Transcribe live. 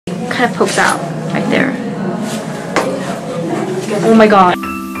kind of pokes out right there. Oh my god.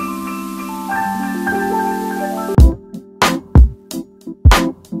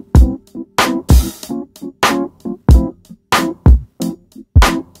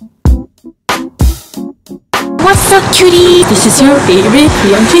 What's up, cutie? This is your favorite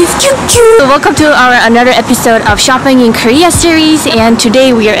Korean place, Q2. So welcome to our another episode of Shopping in Korea series, and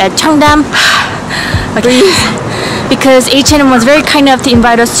today we are at Cheongdam. Because H&M was very kind enough to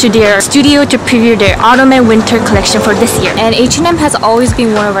invite us to their studio to preview their autumn and winter collection for this year. And H&M has always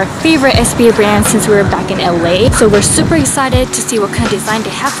been one of our favorite SBA brands since we were back in LA. So we're super excited to see what kind of design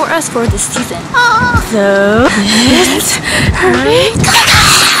they have for us for this season. So let's hurry.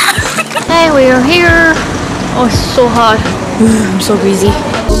 Hey, we're here. Oh, it's so hot. I'm so greasy.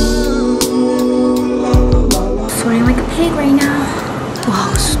 Sweating like a pig right now.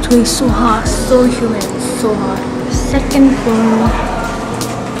 Wow, it's doing so hot, so humid, so hot. Second floor.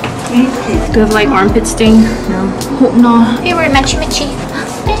 Do you have like armpit stain? No. Hope not. Hey, we're matchy matchy.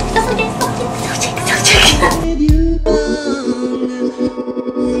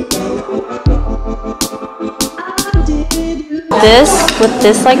 This with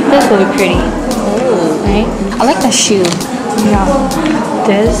this like this will be pretty. Right? I like the shoe. Yeah.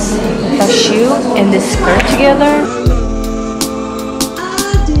 This, the shoe, and this skirt together.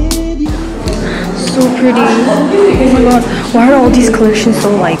 So pretty. Oh my god. Why are all these collections so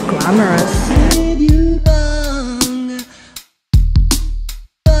like glamorous?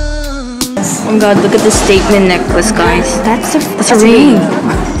 Oh my god, look at this statement necklace, guys. That's a ring.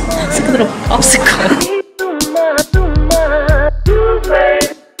 It's like a little popsicle.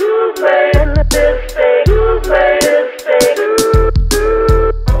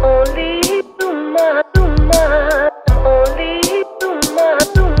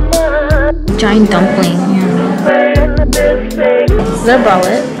 Giant dumpling, yeah. Is that a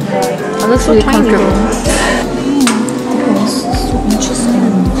bralette? It looks really comfortable. This is so interesting.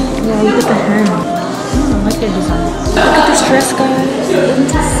 Yeah, look at the hem. I like their design. Look at this dress, guys.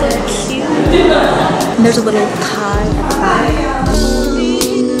 It's so cute. And there's a little tie at the back.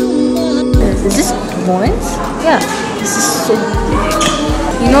 Is this women's? Yeah. This is so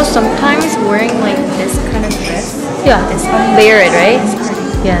big. You know, sometimes wearing like this kind of dress. Yeah. This one. Layer it, right?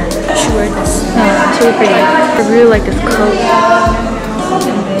 Yeah, I should wear this. Yeah, it's really pretty. I really like this coat.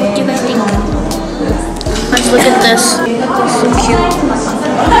 What do you guys think? Let's look at this. It's so cute.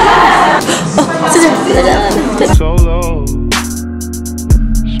 Oh, solo.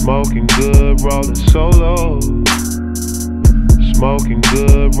 Smoking good, rolling solo. Smoking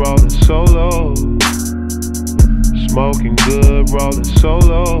good, rolling solo. Smoking good, rolling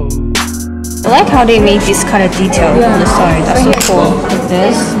solo. I like how they made this kind of detail on the side. That's so cool. Like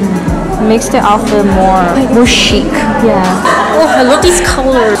this. It makes the outfit more chic. Yeah. Oh, I love these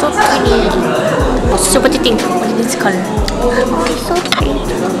colors. So pretty. So what do you think? What is this color? Okay, so pretty.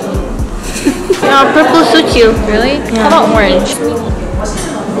 Yeah, purple suits you. Really? Yeah. How about orange?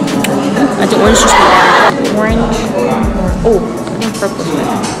 I think orange is better. Orange. Oh, I think purple is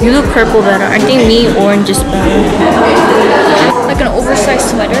better. You look purple better. I think me, orange is better. Like an oversized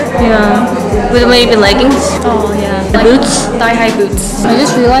sweater. Yeah. With maybe leggings. Oh yeah. Like boots. Thigh-high boots. I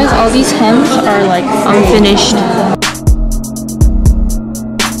just realized all these hems are like unfinished.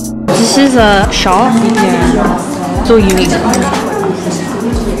 This is a shawl. Yeah. So unique.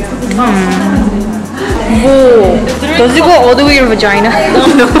 Whoa. Does it go all the way to your vagina?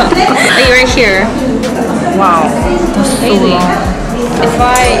 No. Like right here. Wow. That's so long. If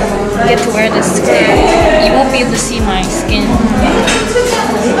I get to wear this skirt, you won't be able to see my skin.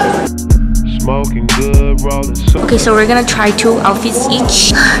 Smoking good, rolling so. Okay, so we're gonna try 2 outfits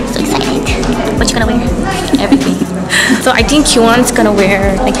each. So excited. What you gonna wear? Everything. So I think Q1's gonna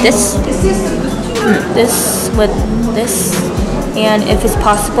wear like this. This with this. And if it's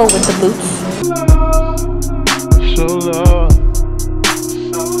possible with the boots.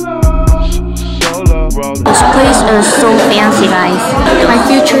 This place is so fancy, guys. My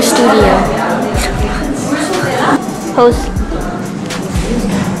future studio. Pose.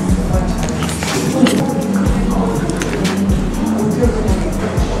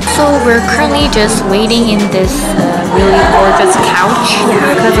 So we're currently just waiting in this really gorgeous couch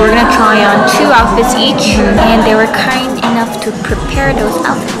because we're gonna try on 2 outfits each, and they were kind enough to prepare those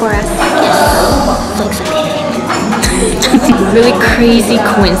outfits for us. Yes, so excited. Really crazy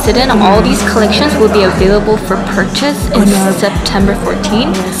coincidence. All these collections will be available for purchase in September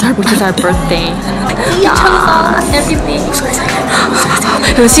 14th, which is our birthday. Yeah, everything. So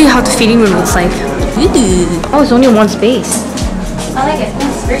excited. Let's see how the fitting room looks like. Oh, it's only 1 space. I like it.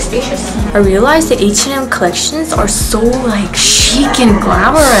 very spacious. I realized the H&M collections are so like chic and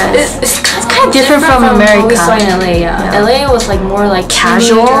glamorous. It's kind of different from America. We saw in LA, yeah. LA was like more like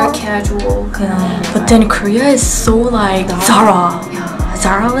Casual. casual. But then Korea is so like Zara.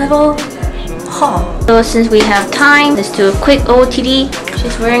 Zara level. Huh. So since we have time, let's do a quick OOTD.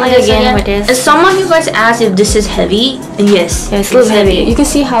 She's wearing it again with this. And some of you guys asked if this is heavy, and yes, It's a little heavy. You can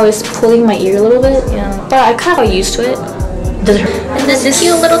see how it's pulling my ear a little bit. Yeah. But I kind of got used to it. Does it hurt? And this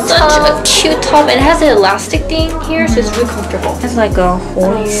cute little touch of cute top. It has an elastic thing here, so it's really comfortable. It's like a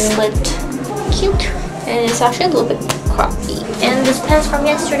whole slit. Cute. And it's actually a little bit croppy. And this pants from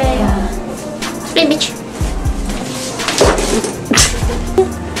yesterday. Split bitch.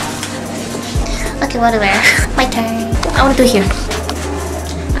 Okay, what to wear? My turn. I want to do here.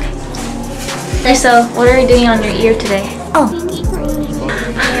 Okay. So, what are you doing on your ear today? Oh.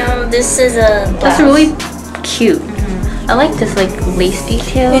 This is a... That's really cute. I like this like lace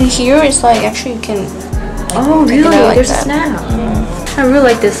detail. And here it's like actually you can. Oh really? Like There's that. a snap. I really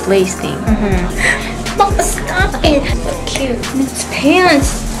like this lace thing. Mom, stop it! So cute. And it's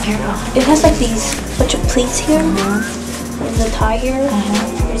pants. It has like these bunch of pleats here. There's a tie here.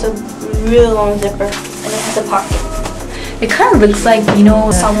 There's a really long zipper, and it has a pocket. It kind of looks like, you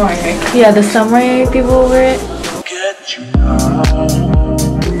know, Samurai, right? yeah, the samurai people wear it.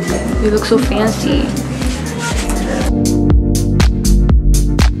 You look so fancy.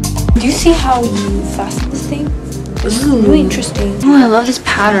 Do you see how you fasten this thing? This is really interesting. Oh, I love this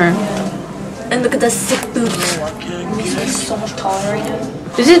pattern. And look at the sick boots. It makes me so much taller right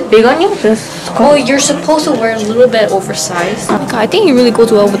now. Is it big on you? This Oh, you're supposed to wear a little bit oversized. Oh my god, I think it really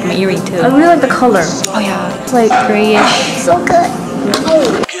goes well with my earring too. I really like the color. Oh yeah. It's like grayish. So good.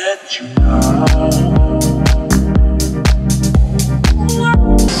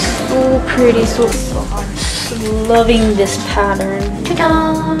 So pretty, so Loving this pattern.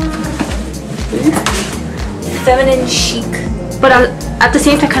 ta-da! Feminine chic. But at the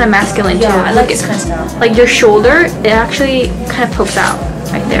same time, kind of masculine too. Yeah, I like it. this kind of style. Like your shoulder, it actually kind of pokes out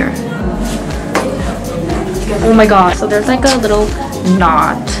right there. Oh my god! So there's like a little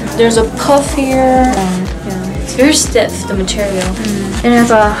knot. There's a puff here. It's very stiff, the material. And it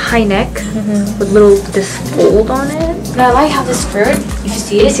has a high neck with little this fold on it. And I like how this skirt, if you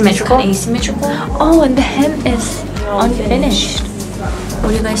see it, Asymmetrical? it's asymmetrical. Oh, and the hem is unfinished. What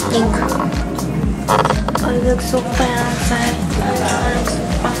do you guys think? Oh, it looks so fancy.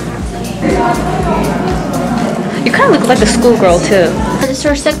 You kind of look like a schoolgirl too. This is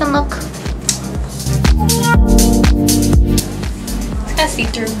your second look. It's kind of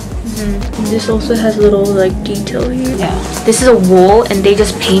see-through. This also has a little like detail here. Yeah. This is a wool and they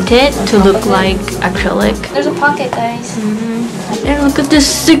just paint it to look like acrylic. There's a pocket, guys. And look at this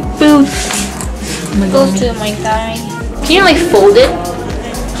sick boots. Oh my Goes god. to my thigh. Can you like fold it?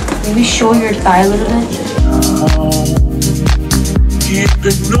 Maybe show your thigh a little bit. Keep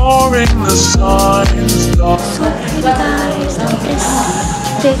ignoring the signs. So pretty guys. Look at this.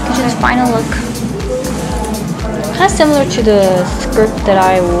 Take this final look. Kind of similar to the skirt that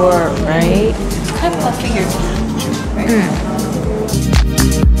I wore, right? It's kind of puffy here.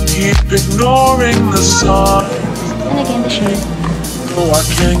 Keep ignoring the signs. And again the shade. No, I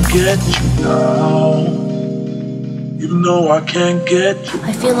can't get you now. Even though I can't get you.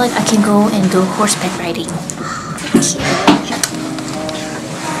 I feel like I can go and do horseback riding.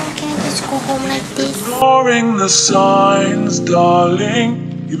 Can I just go home like this? Ignoring the signs, darling.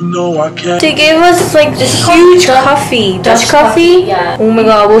 Even though I can't. They gave us like this huge coffee. Dutch coffee? Yeah. Oh my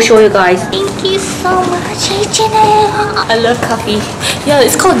god, we'll show you guys. Thank you so much, H&M. I love coffee. Yeah,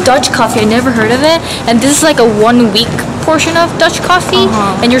 it's called Dutch coffee. I never heard of it. And this is like a 1 week portion of Dutch coffee.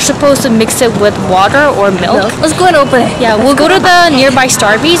 And you're supposed to mix it with water or milk. Let's go and open it. Yeah, we'll go to the nearby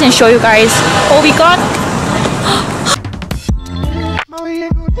Starbucks and show you guys what we got.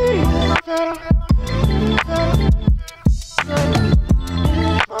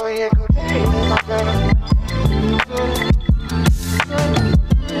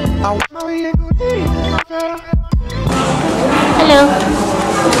 Hello.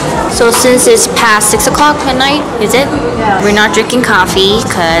 So since it's past 6 o'clock at night, is it? Yeah. We're not drinking coffee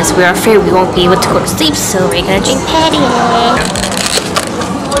because we're afraid we won't be able to go to sleep, so we're gonna drink patty.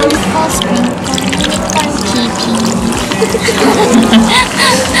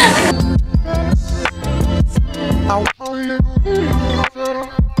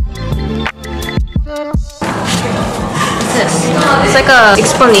 It's like a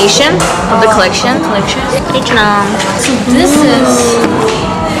explanation of the collection. So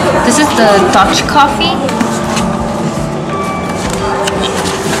this is the Dutch coffee.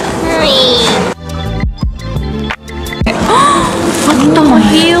 Oh What the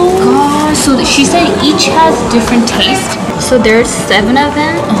hell? God. So she said each has different taste. So there's 7 of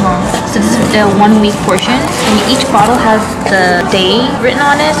them. So this is the 1 week portion, and each bottle has the day written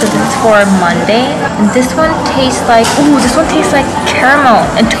on it. So this is for Monday, and this one tastes like caramel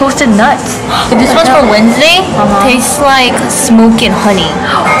and toasted nuts. This one's for Wednesday. Tastes like smoke and honey.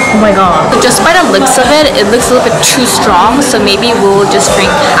 Oh my god! Just by the looks of it, it looks a little bit too strong. So maybe we'll just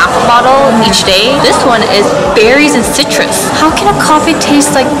drink half a bottle each day. This one is berries and citrus. How can a coffee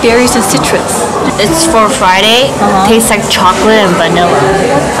taste like berries and citrus? It's for Friday. Tastes like chocolate and vanilla.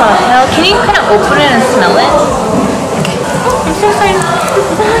 What the hell? Can you kind of open it and smell it? Okay. Oh, I'm so excited.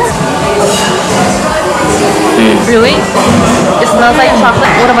 Really? It smells like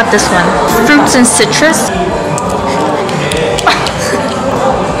chocolate. What about this one? Fruits and citrus.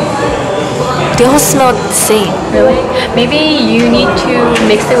 They all smell the same. Really? Maybe you need to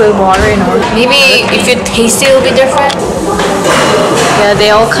mix it with water in order. Maybe if you taste it, it'll be different. Yeah, they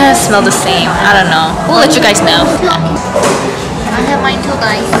all kind of smell the same. I don't know. We'll let you guys know. I have mine too,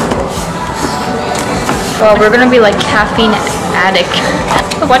 guys. Well, we're gonna be like caffeine addict.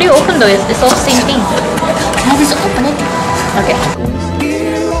 Why do you open though? It's all the same thing. Can I just open it? Okay.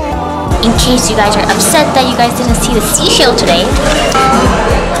 In case you guys are upset that you guys didn't see the seashell today.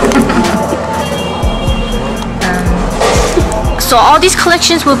 So all these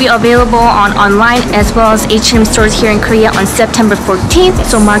collections will be available online as well as H&M stores here in Korea on September 14th.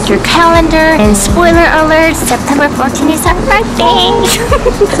 So mark your calendar. And spoiler alert, September 14th is our birthday.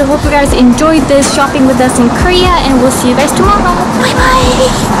 So hope you guys enjoyed this shopping with us in Korea, and we'll see you guys tomorrow. Bye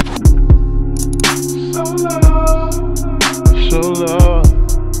bye.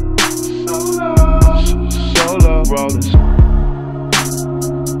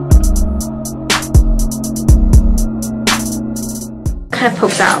 Kind of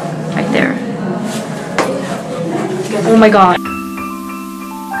pokes out right there. Oh my god.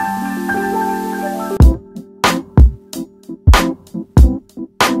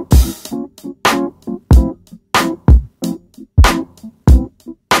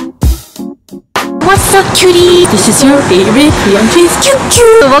 What's up, cuties? This is your favorite Korean prince,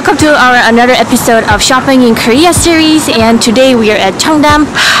 Q2. So welcome to our another episode of Shopping in Korea series, and today we are at Cheongdam.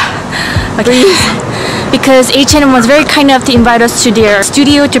 Because H&M was very kind enough to invite us to their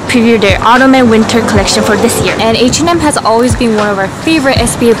studio to preview their autumn and winter collection for this year. And H&M has always been one of our favorite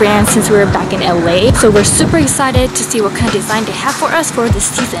SBA brands since we were back in LA. So we're super excited to see what kind of design they have for us for this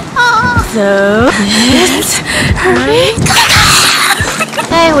season. So let's hurry.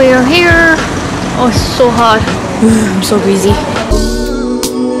 Hey, we are here. Oh, it's so hot. I'm so busy.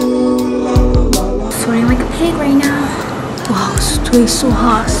 Sweating like a pig right now. Wow, it's doing so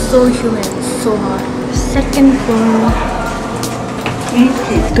hot, so humid, so hot. Second floor.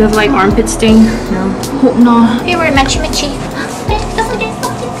 Do you have like armpit stain? No. Hope not. Here we're matchy matchy.